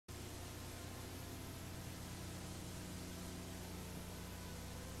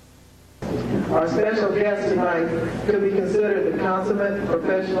Our special guest tonight could be considered the consummate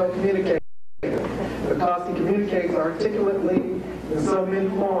professional communicator because he communicates articulately in so many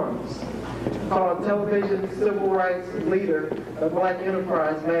forms. Called television civil rights leader of Black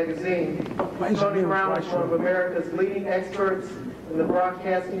Enterprise magazine, Tony Brown is one of America's leading experts in the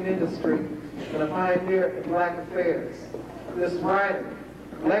broadcasting industry and a pioneer in Black affairs. This writer,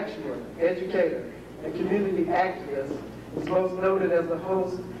 lecturer, educator, and community activist is most noted as the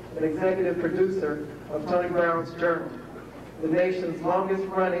host and executive producer of Tony Brown's Journal, the nation's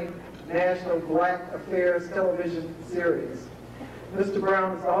longest-running national Black affairs television series. Mr.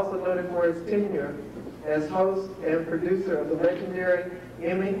 Brown is also noted for his tenure as host and producer of the legendary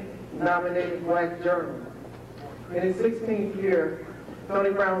Emmy-nominated Black Journal. In his 16th year, Tony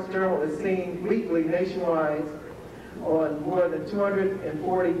Brown's Journal is seen weekly nationwide on more than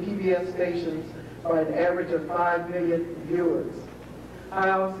 240 PBS stations by an average of 5 million viewers.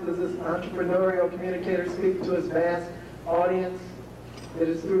 How else does this entrepreneurial communicator speak to his vast audience? It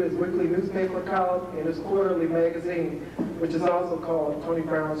is through his weekly newspaper column and his quarterly magazine, which is also called Tony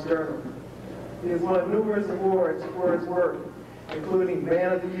Brown's Journal. He has won numerous awards for his work, including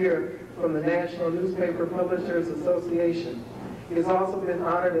Man of the Year from the National Newspaper Publishers Association. He has also been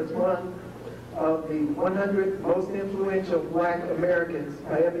honored as one of the 100 most influential Black Americans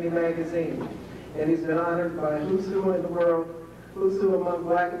by Ebony magazine. And he's been honored by Who's Who in the World, Who's Who Among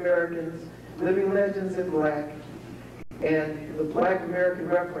Black Americans, Living Legends in Black, and the Black American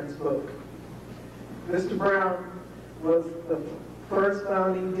Reference Book. Mr. Brown was the first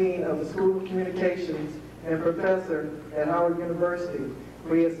founding dean of the School of Communications and professor at Howard University,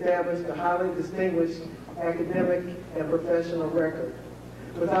 where he established a highly distinguished academic and professional record.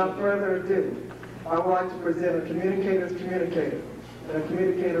 Without further ado, I would like to present a communicator's communicator, and a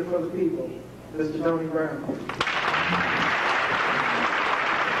communicator for the people, Mr. Tony Brown.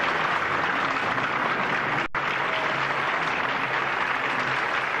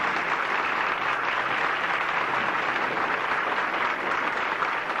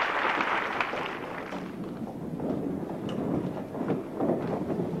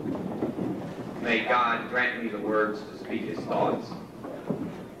 May God grant me the words to speak his thoughts.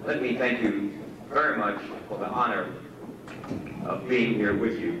 Let me thank you very much for the honor of being here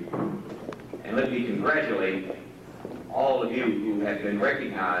with you. And let me congratulate all of you who have been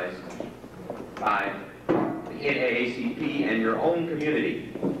recognized by the NAACP and your own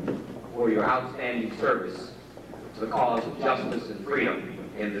community for your outstanding service to the cause of justice and freedom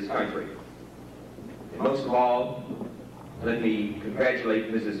in this country. And most of all, let me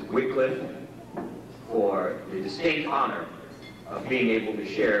congratulate Mrs. Wycliffe for the distinct honor of being able to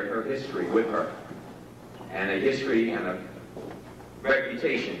share her history with her, and a history and a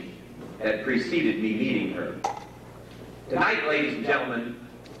reputation that preceded me meeting her. Tonight, ladies and gentlemen,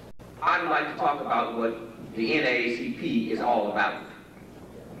 I would like to talk about what the NAACP is all about.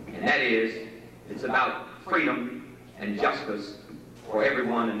 And that is, it's about freedom and justice for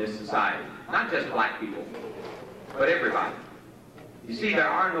everyone in this society. Not just black people, but everybody. You see, there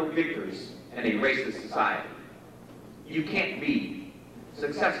are no victors in a racist society. You can't be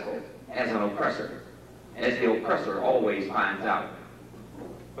successful as an oppressor, as the oppressor always finds out.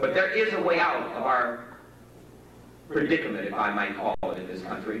 But there is a way out of our predicament, if I might call it, in this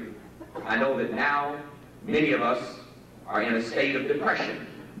country. I know that now many of us are in a state of depression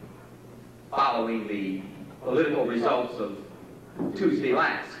following the political results of Tuesday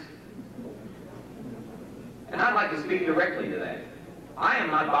last. And I'd like to speak directly to that. I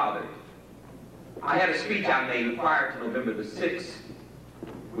am not bothered. I had a speech I made prior to November the 6th,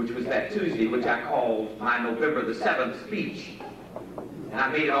 which was that Tuesday, which I called my November the 7th speech. And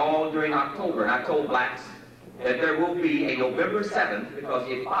I made it all during October, and I told blacks that there will be a November 7th because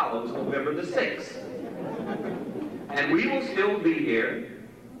it follows November the 6th. And we will still be here.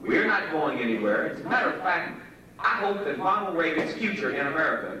 We're not going anywhere. As a matter of fact, I hope that Ronald Reagan's future in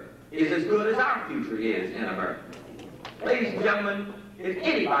America is as good as our future is in America. Ladies and gentlemen, if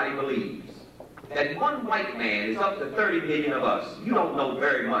anybody believes that one white man is up to 30 million of us, you don't know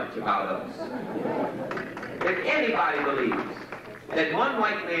very much about us. If anybody believes that one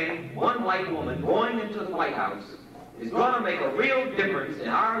white man, one white woman going into the White House is going to make a real difference in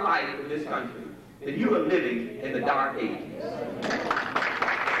our life in this country, then you are living in the dark ages.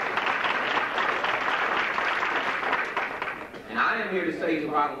 And I am here to say to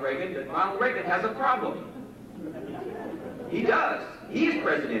Ronald Reagan that Ronald Reagan has a problem. He does. He is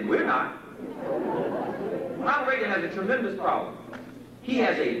president. We're not. Ronald Reagan has a tremendous problem. He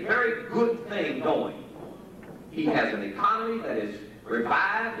has a very good thing going. He has an economy that is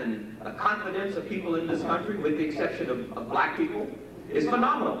revived, and the confidence of people in this country, with the exception of black people, is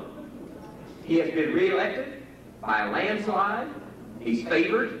phenomenal. He has been reelected by a landslide. He's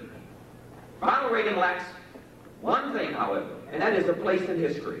favored. Ronald Reagan lacks one thing, however, and that is a place in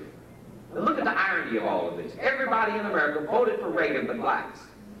history. Now look at the irony of all of this. Everybody in America voted for Reagan but blacks.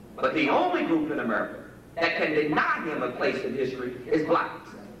 But the only group in America that can deny him a place in history is blacks.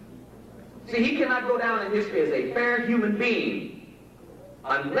 See, he cannot go down in history as a fair human being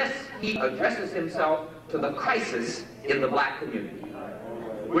unless he addresses himself to the crisis in the black community.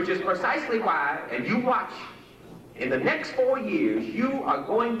 Which is precisely why, and you watch, in the next 4 years, you are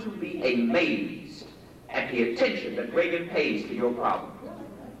going to be amazed at the attention that Reagan pays to your problem.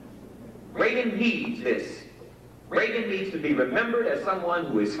 Reagan needs this. Reagan needs to be remembered as someone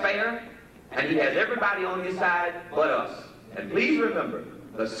who is fair, and he has everybody on his side but us. And please remember,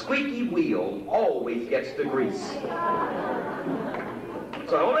 the squeaky wheel always gets the grease.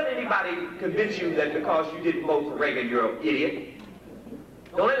 So don't let anybody convince you that because you didn't vote for Reagan, you're an idiot.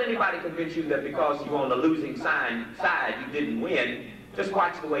 Don't let anybody convince you that because you're on the losing side, you didn't win. Just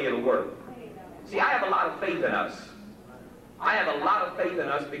watch the way it'll work. See, I have a lot of faith in us. I have a lot of faith in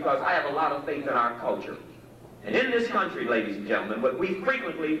us because I have a lot of faith in our culture. And in this country, ladies and gentlemen, what we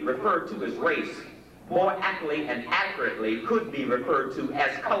frequently refer to as race, more aptly and accurately could be referred to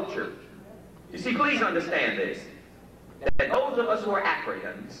as culture. You see, please understand this, that those of us who are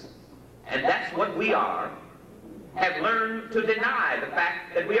Africans, and that's what we are, have learned to deny the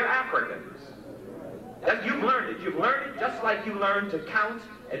fact that we are Africans. You've learned it. You've learned it just like you learned to count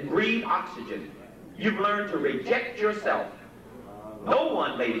and breathe oxygen. You've learned to reject yourself. No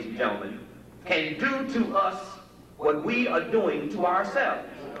one, ladies and gentlemen, can do to us what we are doing to ourselves.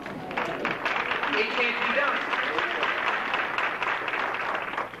 It can't be done.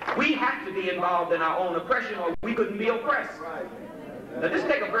 We have to be involved in our own oppression or we couldn't be oppressed. Now just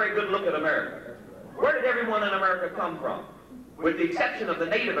take a very good look at America. Where did everyone in America come from? With the exception of the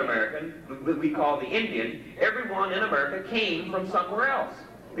Native American, who we call the Indian, everyone in America came from somewhere else.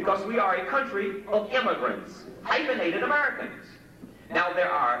 Because we are a country of immigrants, hyphenated Americans. Now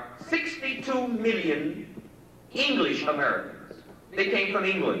there are 62 million English Americans. They came from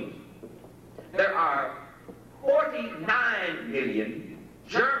England. There are 49 million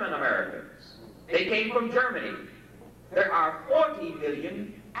German Americans. They came from Germany. There are 40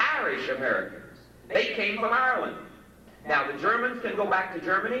 million Irish Americans. They came from Ireland. Now the Germans can go back to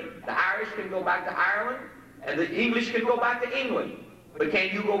Germany, the Irish can go back to Ireland, and the English can go back to England. But can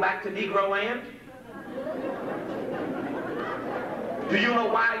you go back to Negro land? Do you know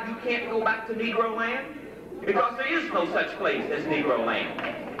why you can't go back to Negro land? Because there is no such place as Negro land.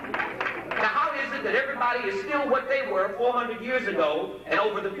 Now how is it that everybody is still what they were 400 years ago, and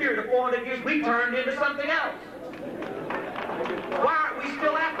over the period of 400 years we turned into something else? Why aren't we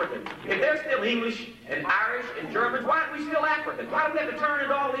still Africans? If they're still English and Irish and Germans, why aren't we still Africans? Why do we have to turn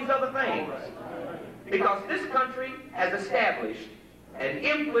into all these other things? Because this country has established an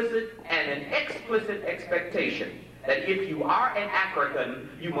implicit and an explicit expectation that if you are an African,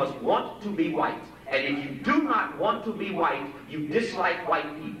 you must want to be white. And if you do not want to be white, you dislike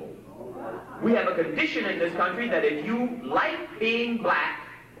white people. We have a condition in this country that if you like being black,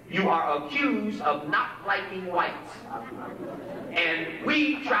 you are accused of not liking whites. And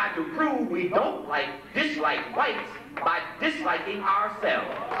we try to prove we don't dislike whites by disliking ourselves.